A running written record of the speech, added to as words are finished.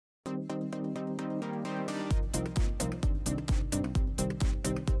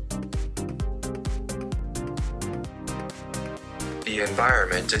The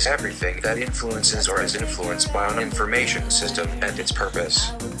environment is everything that influences or is influenced by an information system and its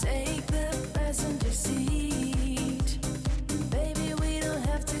purpose.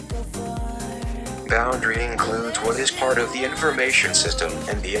 Boundary includes what is part of the information system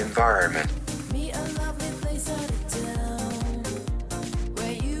and the environment.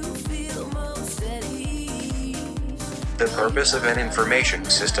 The purpose of an information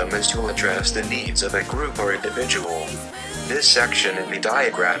system is to address the needs of a group or individual. This section in the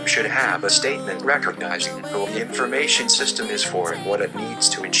diagram should have a statement recognizing who the information system is for and what it needs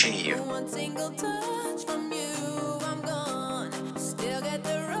to achieve.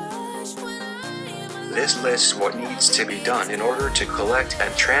 This lists what needs to be done in order to collect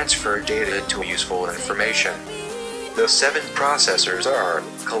and transfer data into useful information. The 7 processors are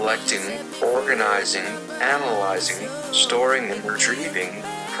collecting, organizing, analyzing, storing and retrieving,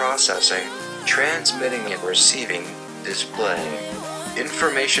 processing, transmitting and receiving, displaying.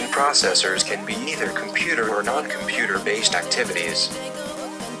 Information processors can be either computer or non-computer based activities.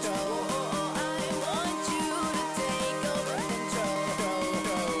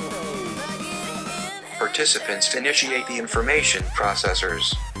 Participants initiate the information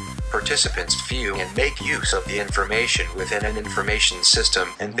processors. Participants view and make use of the information within an information system,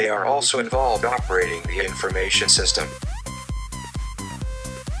 and they are also involved operating the information system.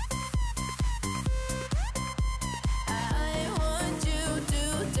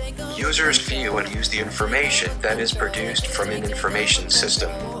 Users view and use the information that is produced from an information system.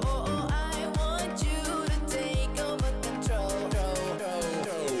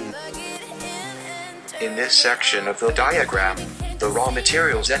 In this section of the diagram, the raw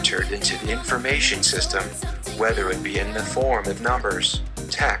materials entered into the information system, whether it be in the form of numbers,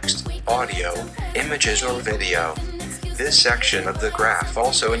 text, audio, images or video. This section of the graph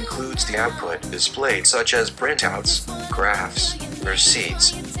also includes the output displayed such as printouts, graphs,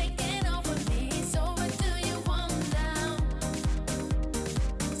 receipts.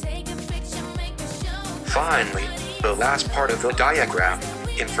 Finally, the last part of the diagram,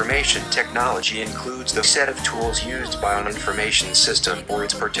 information technology, includes the set of tools used by an information system or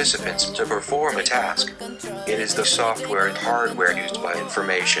its participants to perform a task. It is the software and hardware used by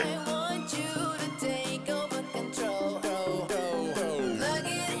information.